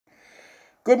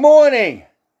Good morning.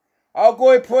 All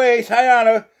glory, praise, high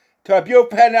honor to our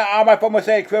beautiful head now, all my former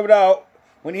say, criminal.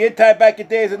 When the end time back in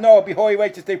days of Noah, be holy,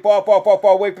 righteous, stay far, far, far,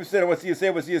 far away from sin. We'll see you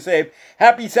saved, we'll see you saved.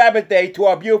 Happy Sabbath day to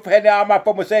our beautiful head now, all my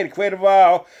former say, the creator of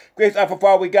all. Grace out for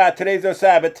far we got. Today's our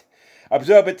Sabbath.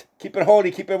 Observe it, keep it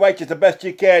holy, keep it righteous the best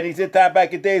you can. These end time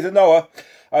back in days of Noah.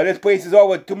 This place is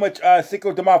over. Too much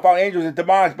sickos, demonic found angels, and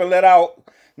demons been let out.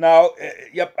 Now,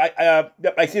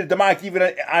 I see the demonic even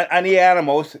on the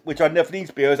animals, which are Nephilim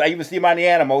spirits. I even see them on the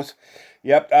animals.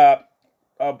 Our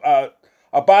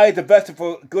body is a vessel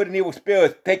for good and evil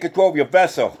spirits. Take control of your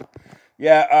vessel.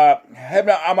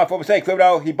 Heaven on my former sake,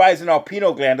 he buys in our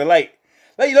pineal gland, the light.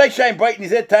 Let your light shine bright in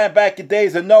these end time back in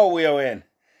days of Noah we are in.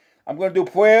 I'm going to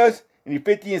do prayers in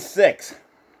Ephesians6.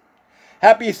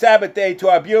 Happy Sabbath day to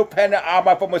our beautiful penitent on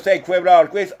my former sake, the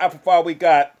grace out for far we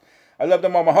got. I love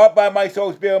them on my heart, mind, my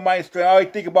soul, spirit, mind, strength. All I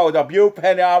think about is our beautiful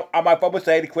penitent on my former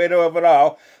sake, the creator of it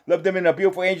all. Love them in the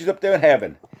beautiful angels up there in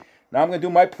heaven. Now I'm going to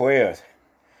do my prayers.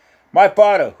 My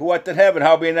Father, who art in heaven,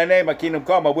 hallowed be in thy name, my kingdom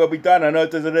come, my will be done on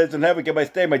earth as it is in heaven. Give my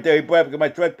stay, my daily bread, forgive my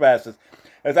trespasses,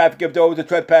 as I forgive those who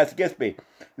trespass against me.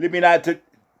 Lead me not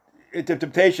into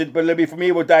temptation, but lead me from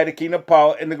evil, die the kingdom,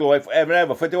 power, and the glory forever and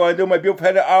ever. For what I do, my beautiful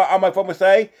head on my former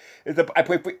say, is I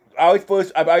pray for always pray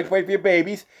for your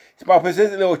babies, small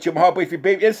persistent little children. My heart prays for your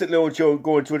baby, instant little children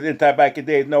going through the entire back in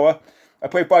days, Noah. I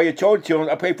pray for all your children.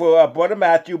 I pray for Brother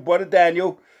Matthew, Brother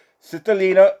Daniel, Sister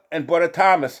Lena, and Brother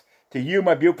Thomas. To you,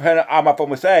 my beautiful head on my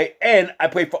former say, and I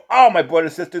pray for all my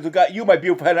brothers and sisters who got you, my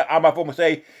beautiful head on my former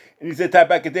say, in these entire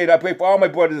back in days. I pray for all my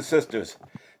brothers and sisters. So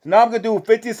now I'm going to do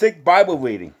 56 Bible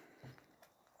reading.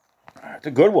 It's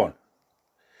a good one.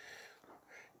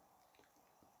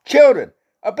 Children,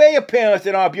 obey your parents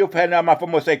and our beautiful head on my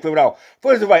former sake, live it out.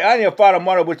 First of all, honor your father and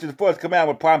mother, which is the first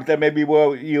commandment, promise that may be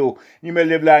well with you, and you may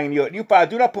live long in you. And you,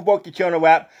 father, do not provoke your children to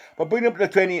wrath, but bring them to the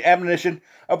training and admonition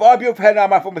of our beautiful head on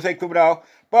my former sake, live it out.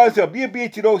 Brothers, be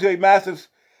obedient to those who are your masters,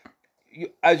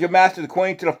 as your masters,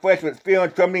 according to the flesh, with fear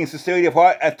and trembling and sincerity of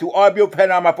heart, as to our beautiful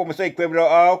head on my former sake, live it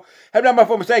out. Heaven on my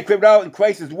former sake, live it out, and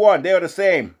Christ is one. They are the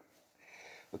same.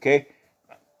 Okay?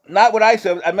 Not what I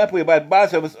serve, I meant by body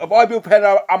service of our beautiful head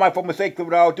on my former sake, live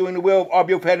it out, doing the will of our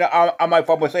beautiful head on my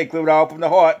former sake, live it out, from the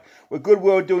heart, with good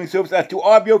will, doing service, as to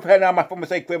our beautiful head on my former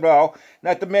sake, live it out,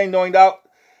 not the man knowing out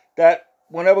that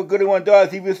whenever good one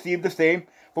does, he receives the same.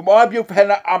 From our beautiful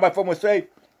head on my former sake,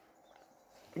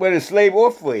 whether slave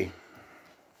or free.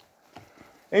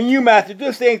 And you, master, do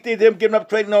the same thing to him, giving up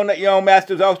trade, knowing that your own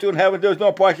master is also in heaven. There is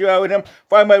no partiality with him.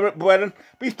 Find my brethren.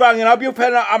 Be strong in our beautiful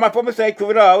head on my former sake,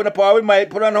 live it out, in the power of might,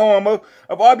 put on the armor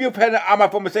of our beautiful head on my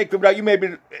former sake, live it out. You may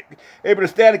be able to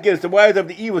stand against the wiles of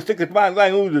the evil, sickest mind,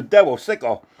 lying, who is the devil,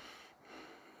 sickle.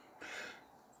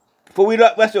 For we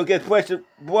don't wrestle against flesh and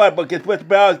blood, but against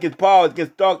principalities, against powers,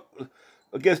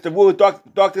 against the rulers,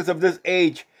 darkness of this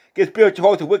age, against spiritual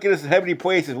hosts of wickedness in heavenly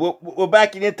places. We're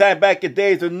back in the time, back in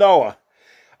days of Noah.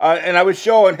 And I was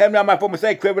showing heaven on my former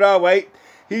sake, crave it out, right?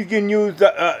 He's going to use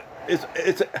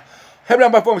heaven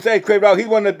on my former sake, crave it out. He's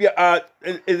one to be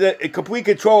is in complete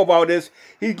control of all this.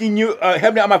 He's going to use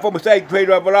heaven on my former sake, crave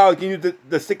it out. He can use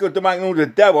the sickos, the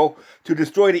devil, to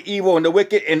destroy the evil and the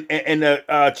wicked and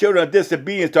the children of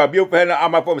disobedience to our beautiful heaven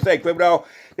on my former sake, crave it out.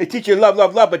 They teach you love,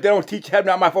 love, love, but they don't teach heaven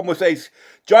on my former sake's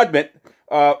judgment.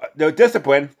 The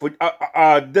discipline for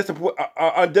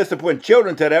undisciplined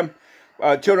children to them.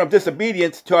 Children of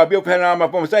disobedience to our beautiful head on my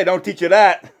former sake. Don't teach you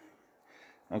that.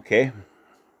 Okay.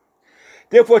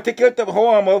 Therefore, take care of the whole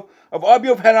armor of our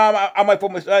beautiful head on my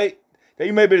former sake, that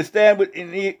you may be able to stand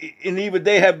in the evil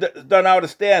day, have done out to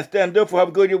stand. Stand therefore,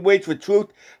 have good your weights for truth,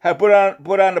 have put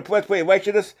on the breastplate of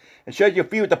righteousness, and shod your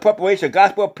feet with the preparation of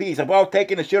gospel of peace, have all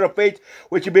taken the shield of faith,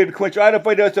 which you may be able to quench all the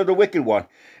fighters of the wicked one,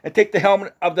 and take the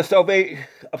helmet of the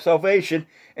salvation,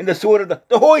 and the sword of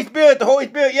the Holy Spirit. The Holy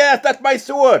Spirit, yes, that's my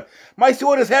sword. My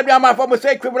sword is heavy on my former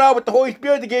sake, criminal, with the Holy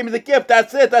Spirit that gave me the gift.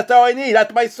 That's it. That's all I need.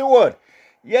 That's my sword.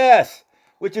 Yes.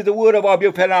 Which is the word of our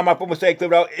beautiful head on my former sake,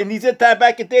 criminal. In these time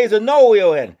back in days of Noah we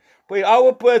are in. Pray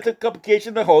our prayers and supplication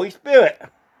of the Holy Spirit.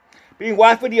 Being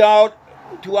watched for the hour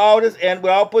to all this end,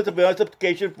 with all perseverance and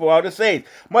supplication for all the saints.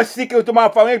 Much secrets to my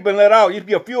family been let out. Used to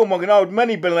be a few among and all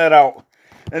many been let out.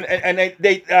 And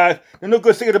the no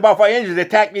good secrets about fire engines. They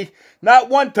attacked me not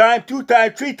one time, 2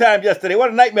 times, 3 times yesterday.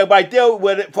 What a nightmare! But I dealt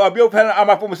with it for our beautiful head on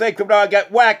my former sake. I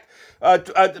got whacked,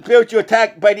 spiritual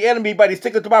attack by the enemy, by the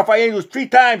secrets about fire angels 3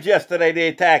 times yesterday. They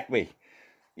attacked me.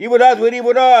 Evil does what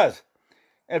evil does.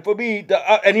 And for me,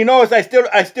 and he knows I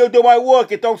still do my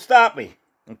work. It don't stop me.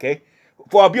 Okay.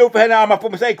 For our beautiful head on my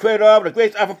former sake, creator of the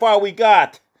grace of our Father we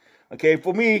got. Okay.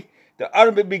 For me, the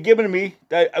honor be given to me,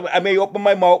 that I may open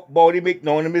my mouth, boldly make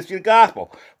known the mystery of the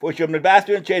gospel. For I'm the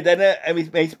master and change that,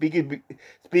 and may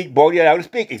speak boldly and how to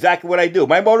speak. Exactly what I do.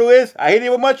 My motto is, I hate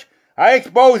evil much, I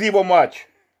expose evil much.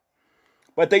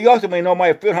 But they also may know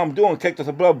my fear how I'm doing, take us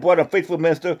a blood and faithful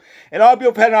minister, and all be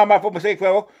open on my for mistake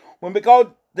forever, when make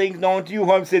all things known to you,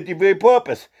 whom said the very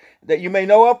purpose, that you may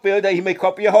know of fear, that he may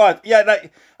comfort your heart. Yeah,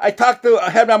 I talked to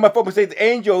heaven on my for mistake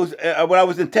angels when I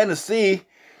was in Tennessee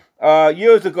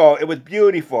years ago. It was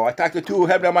beautiful. I talked to two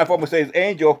heaven on my for mistake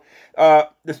angel.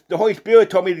 The Holy Spirit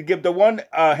told me to give the one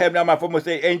heaven on my for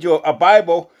mistake angel a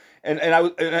Bible, and I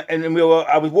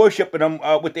was worshiping them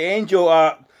with the angel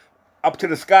up to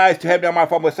the skies to heaven on my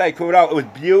former site. It was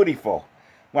beautiful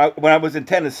when I was in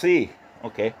Tennessee.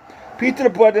 Okay. Peace to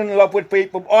the brethren in love with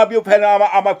faith from all beautiful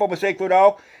on my former sacred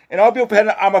all, and all beautiful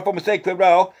on my former sacred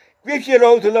all. Greet you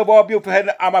those who love all beautiful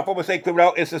on my former sacred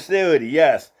all in sincerity.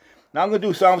 Yes. Now I'm going to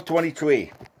do Psalms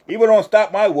 23. Evil don't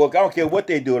stop my work. I don't care what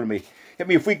they do to me. Hit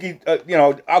me freaky,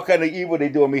 all kind of evil they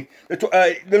do to me.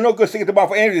 They're no good singing to my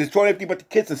for enemies. It's 20 but the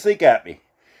kids and sink at me.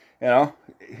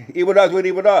 Evil does what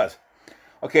evil does.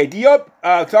 Okay,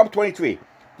 Psalm 23.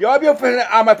 The audio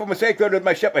on my from a sacred with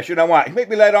my shepherd should I want. He make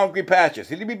me lie down in green pastures.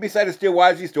 He lead me beside the still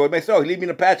waters. He stored my soul. He lead me in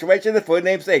the patch of righteousness for his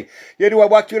name's sake. Yet do I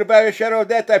walk through the valley of the shadow of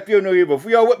death, I fear no evil. For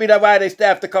you are with me, that ride, they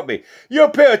staff to cut me. You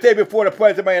appear a day before the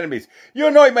presence of my enemies. You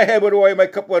anoint my head with oil, my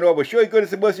cup run over. Surely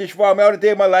goodness and mercy shall follow me all the day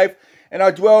of my life, and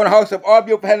I'll dwell in the house of all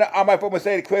beautiful on my from a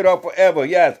sacred cradle forever.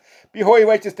 Yes. Be holy,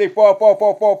 righteous, stay far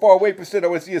away from sin. I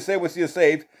will see you saved, will see you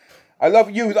saved. I love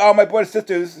you with all my brothers and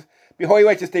sisters. Be holy,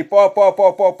 righteous, stay far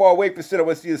away from sin.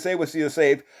 We'll see you saved, we'll see you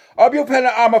saved. All be open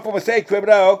armor from a sacred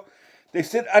criminal. They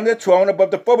sit on the throne above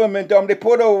the firmament dome. They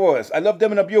put over us. I love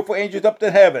them and the beautiful angels up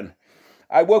to heaven.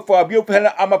 I work for a beautiful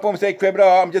armor from a sacred criminal.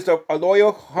 I'm just a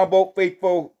loyal, humble,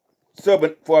 faithful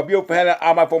servant for a beautiful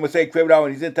armor from a sacred criminal.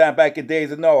 And he's in time back in days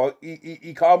of Noah.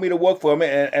 He called me to work for him,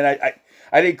 and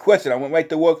I didn't question. I went right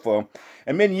to work for him.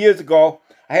 And many years ago,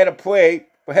 I had to pray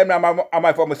for him on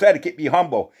my former side to keep me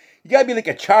humble. You gotta be like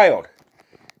a child.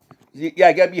 Yeah,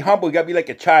 you gotta be humble. You gotta be like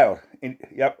a child.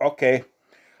 Yep, okay.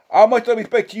 How much do I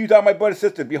respect to you, all my brothers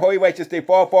and sisters? Be holy, righteous, stay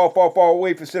far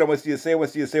away from sin. I want to see you saved, want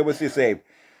to see you saved, want to see you saved.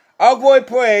 All glory and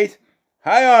praise,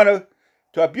 high honor,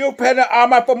 to a beautiful head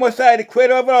on my former side, the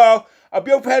creator of it all, a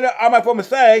beautiful head on my former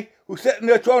side, who sits in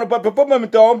the throne above the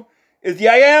firmament dome, is the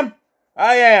I am.